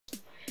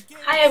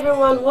Hi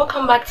everyone,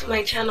 welcome back to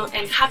my channel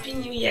and happy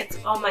new year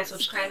to all my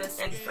subscribers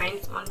and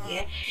friends on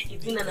here.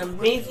 It's been an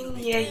amazing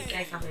year. You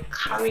guys have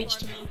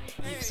encouraged me,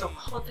 you've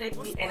supported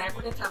me, and I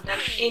couldn't have done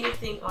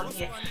anything on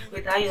here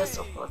without your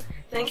support.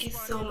 Thank you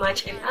so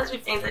much. And as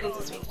we've entered into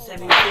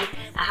 2017,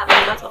 I have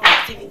a lot of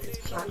activities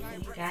planned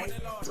for you guys,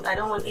 so I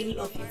don't want any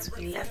of you to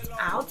be left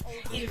out.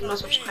 If you've not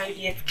subscribed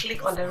yet,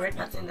 click on the red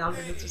button down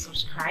below to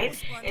subscribe,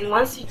 and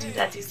once you do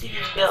that, you see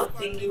the bell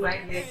thingy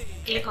right there.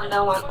 Click on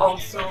that one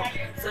also,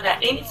 so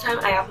that anytime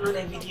I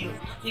upload a video,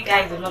 you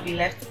guys will not be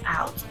left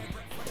out.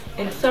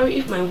 And sorry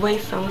if my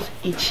voice sounds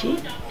itchy.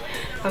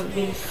 I've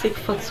been sick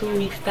for 2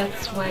 weeks,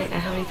 that's why I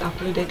haven't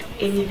uploaded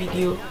any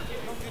video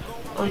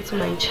onto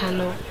my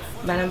channel.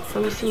 But I'm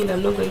promising you that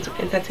I'm not going to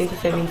enter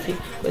 2017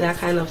 with that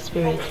kind of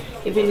spirit.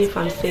 Even if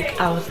I'm sick,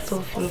 I will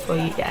still film for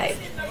you guys.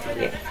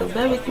 Yeah, so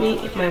bear with me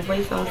if my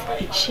voice sounds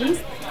itchy.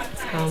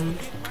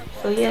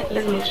 So yeah,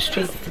 let's move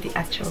straight to the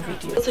actual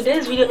video. So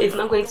today's video is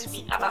not going to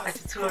be about a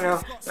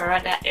tutorial, but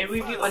rather a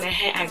review on a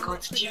hair I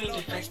got during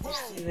the festive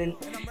season.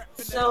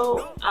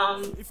 So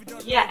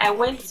yeah, I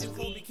went to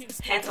the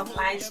hair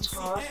supply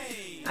store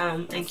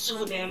and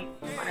told them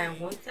what I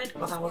wanted,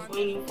 because I was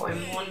going in for a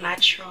more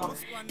natural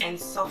and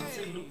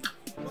softer look.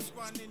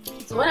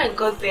 So when I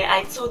got there,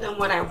 I told them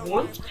what I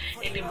want,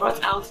 and they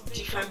brought out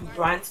different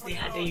brands. They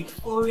had the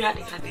Euphoria,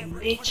 they had the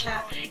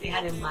Nature, they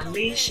had the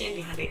Malaysian,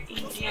 they had the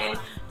Indian,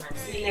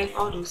 Brazilian,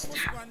 all those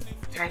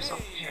types of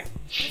hair.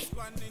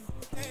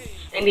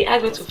 And they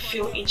asked me to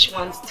feel each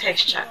one's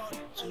texture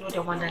to know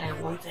the one that I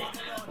wanted.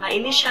 But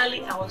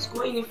initially, I was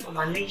going in for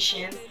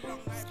Malaysian.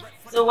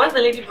 So once the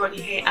lady brought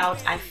the hair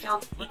out, I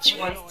felt each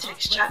one's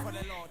texture,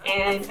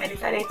 and I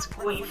decided to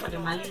go in for the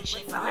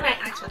Malaysian. But when I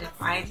asked for the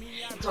price,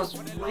 it was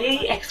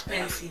way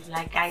expensive.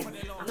 Like, guys,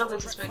 I'm not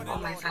going to spend all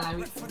my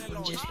salary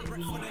in just a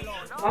week.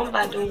 One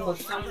bundle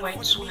was somewhere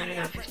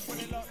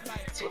 250.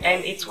 So,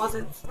 and it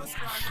wasn't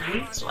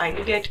free, so I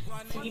needed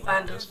 3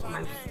 bundles for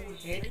my full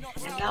head,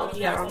 and that would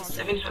be around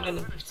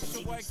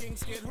 750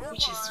 cedis,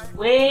 which is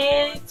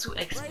way too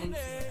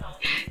expensive.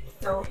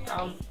 So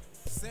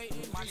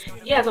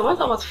yeah, so once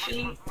I was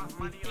feeling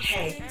with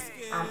hair,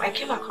 I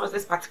came across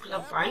this particular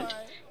brand,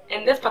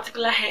 and this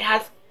particular hair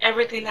has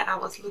everything that I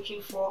was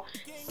looking for.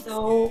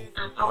 So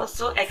I was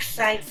so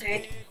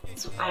excited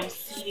to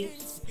see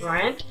this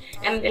brand,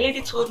 and the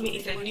lady told me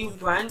it's a new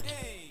brand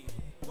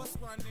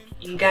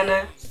in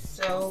Ghana,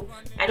 so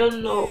I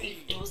don't know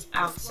if those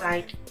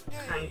outside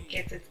can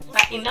get it.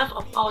 But enough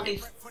of all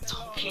this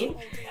talking,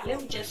 let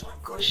me just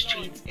go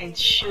straight and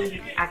show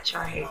you the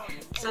actual hair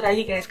so that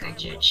you guys can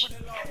judge.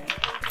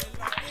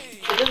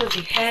 So this is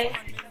the hair,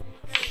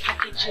 the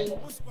packaging,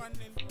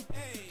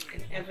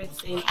 and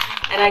everything.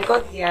 And I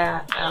got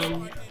their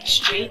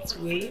straight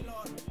wave.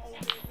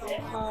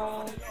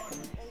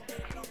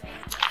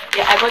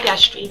 Yeah, I got their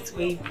straight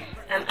wave.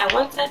 I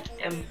wanted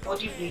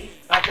body wave,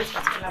 but this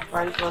particular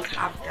brand don't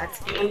have that.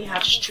 They only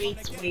have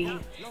straight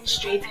wave,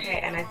 straight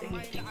hair, and I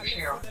think deep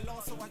hair.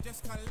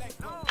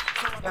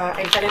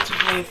 I decided to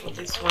go in for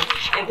this one,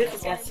 and this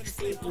is their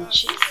 16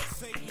 inches.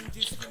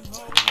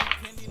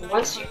 So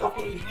once you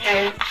open the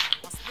hair,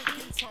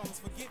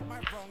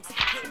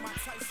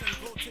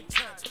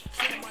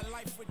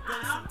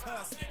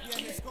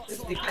 this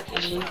is the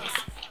packaging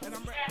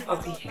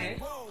of the hair.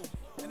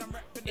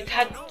 It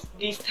had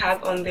these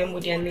tags on them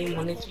with their name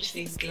on it, which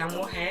says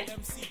Glamour hair,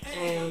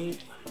 and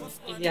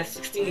they are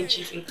 16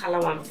 inches in color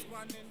 1.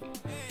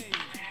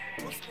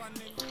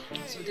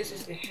 So this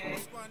is the hair,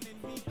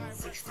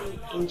 16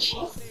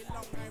 inches.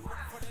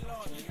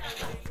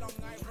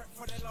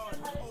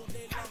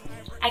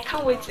 I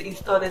can't wait to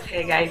install this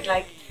hair, guys.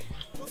 Like,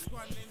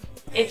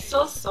 it's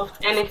so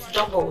soft and it's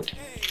doubled.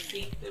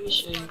 See, let me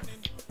show you.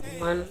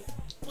 1,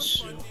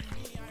 2,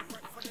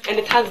 and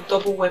it has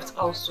double weft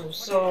also.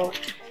 So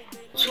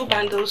 2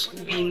 bundles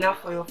will be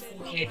enough for your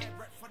full head.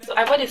 So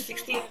I bought a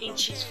 16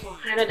 inches for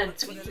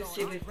 120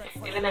 cedis,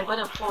 and then I got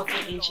a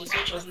 14 inches,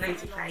 which was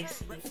 95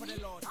 cedis.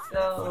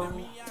 So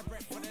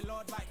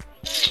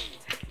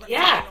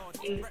yeah,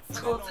 in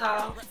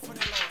total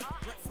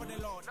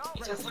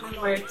it was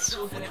somewhere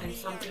 200 and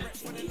something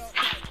cedis.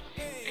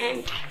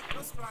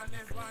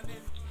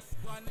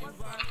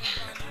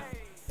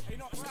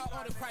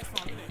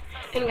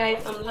 And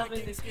guys, I'm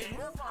loving this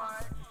hair.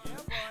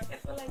 I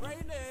feel like it.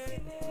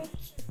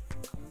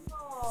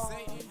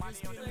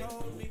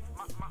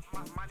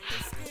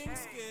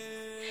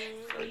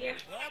 So yeah,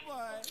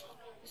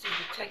 this is the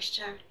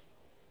texture of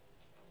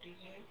the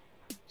hair.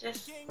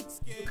 Just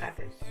look at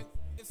this.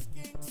 Look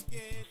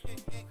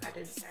at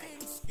this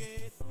side.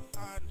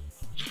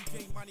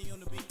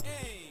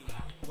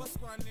 This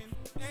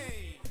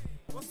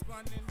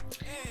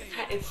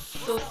hair is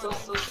so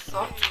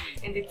soft,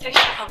 and the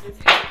texture of this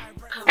hair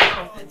can't be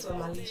compared to a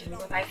Malaysian,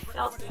 because I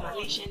felt the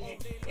Malaysian hair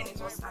and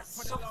it was as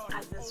soft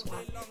as this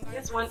one.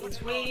 This one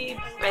is way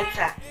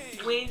better,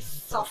 way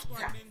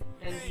softer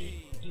than the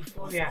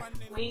Euphoria,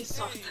 way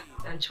softer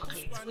than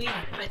chocolate, way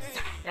better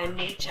than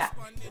Nature.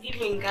 So if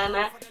you're in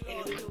Ghana and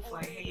you're looking for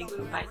a hair, you're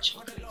going to buy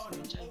chocolate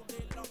Nature.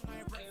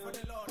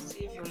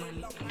 Save your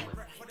money.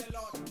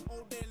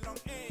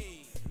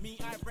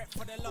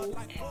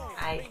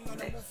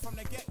 O-N-I-S.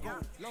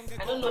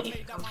 I don't know if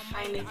you can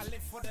find it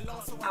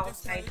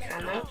outside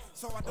Ghana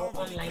or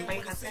online, but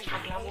you can search for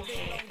Glamour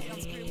hair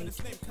and see if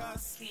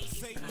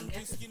you can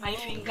get it. But if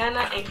you're in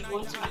Ghana and you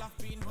want to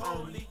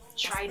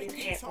try this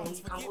hair on,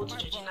 you can go to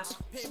Georgina's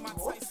store. You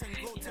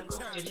can go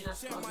to Georgina's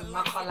store in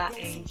Makola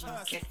and you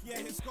get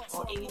it,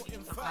 or any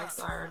beauty supply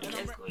store.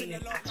 Just go in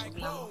and ask for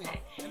Glamour hair,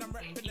 and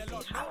if they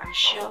have, I'm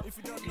sure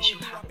they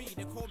should have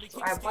it. So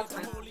I bought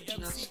my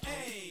Georgina's store,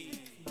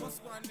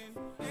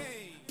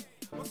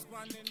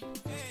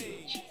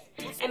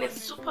 and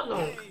it's super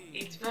long.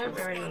 It's very,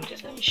 very long.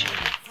 Just let me show you.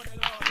 Let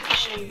me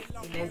show you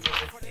the length of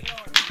this thing.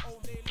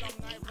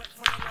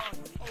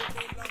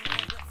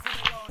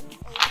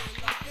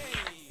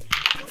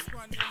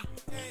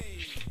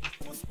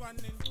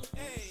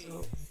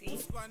 So see.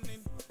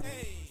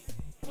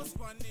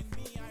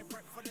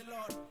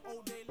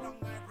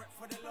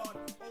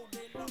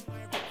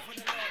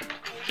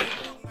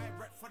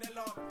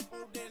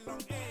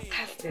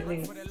 That's the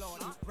length.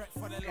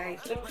 Guys,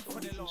 let me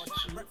fold it into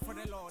two.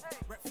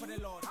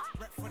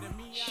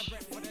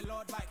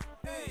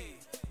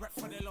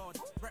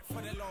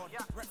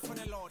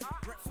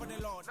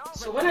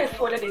 So when I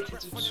folded it into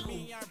two,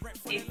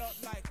 it's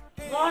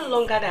more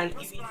longer than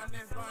even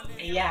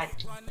a yard.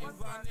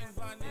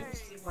 Let me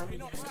see 1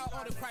 yard.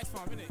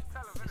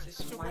 This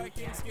is 1 yard.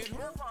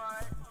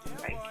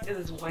 Right, this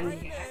is 1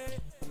 yard.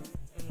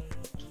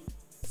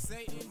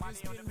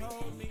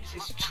 This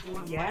is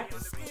 2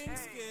 yards.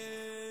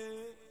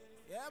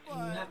 And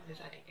you have this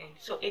at the end.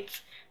 So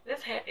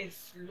this hair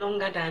is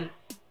longer than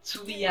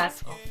 2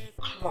 yards of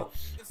cloth.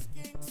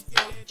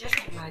 So just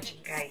imagine,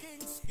 guys.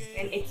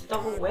 And it's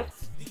double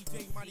weft.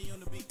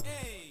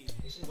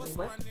 This is the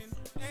weft.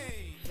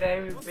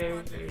 Very,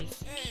 very, very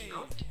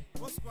secured.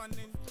 So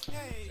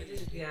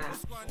this is their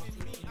 14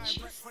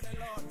 inches.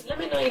 Let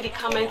me know in the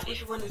comments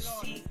if you want to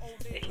see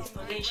the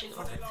installation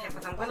of the hair,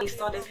 because I'm going to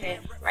install this hair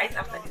right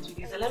after this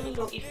video. So let me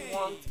know if you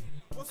want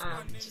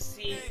to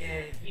see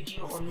a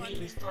video on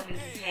me installing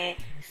this hair,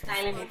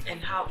 styling it,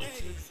 and how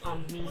it looks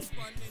on me.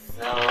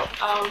 So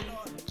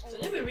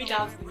let me read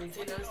out the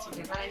maintenance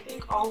today. But I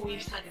think all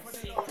weaves had the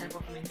same type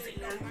of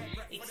maintenance.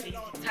 It says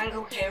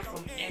detangle hair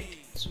from end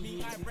to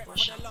root before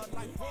shampoo,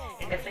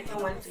 and the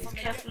second one says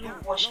carefully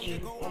wash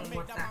in warm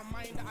water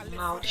with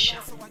mild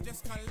shampoo,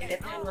 and the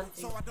third one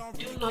says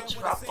do not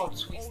rub or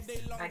twist,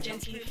 but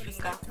gently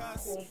finger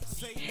comb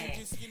the hair,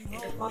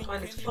 and the fourth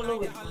one is follow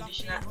with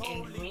conditioner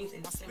and rinse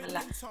in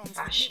similar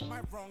fashion.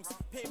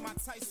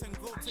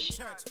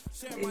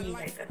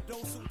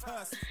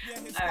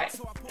 Alright,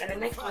 and the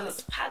next one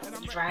is pat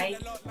dry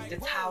the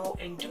towel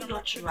and do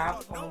not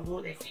rub or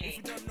roll the hair.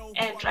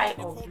 Air dry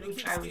or blow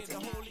dry with a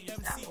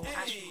diffuser or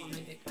as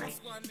recommended by.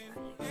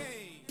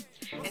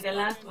 And the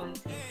last one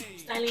is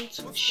styling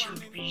tool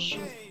should be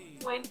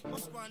used when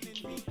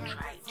completely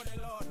dried.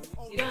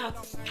 You don't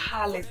have to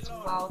style it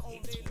while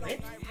it's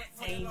wet,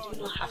 and you do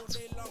not have to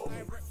comb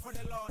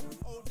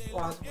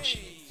while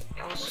washing it,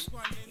 else you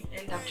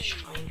end up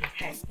destroying your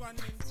hair.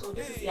 So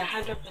this is the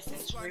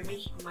 100% Remy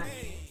human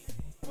hair.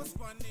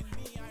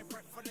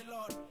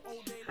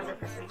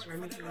 100%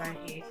 Remy human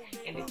hair,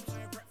 and it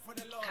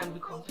can be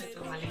compared to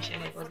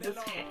Malaysian hair, but this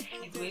hair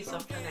is way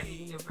softer than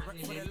even a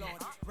Brazilian hair,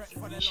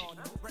 so you should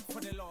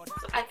know.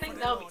 So I think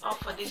that will be all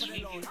for this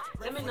review.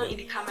 Let me know in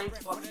the comment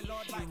box if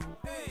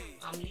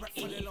you need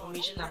any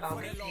information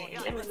about this hair,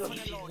 and let me know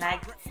if you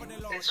liked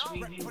this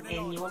review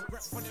and you want to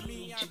see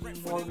me do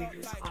more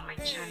reviews on my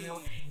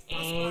channel.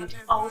 And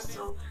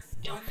also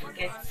don't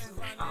forget to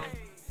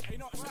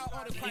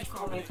leave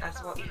comments as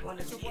well if you want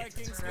to see a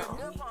tutorial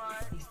of me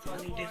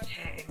installing this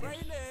hair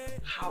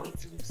and how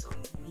it looks on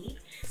me.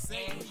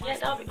 And yeah,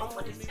 that'll be all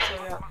for this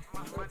tutorial.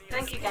 So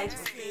thank you guys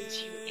for staying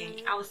tuned,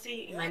 and I'll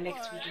see you in my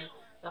next video.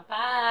 Bye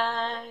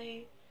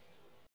bye.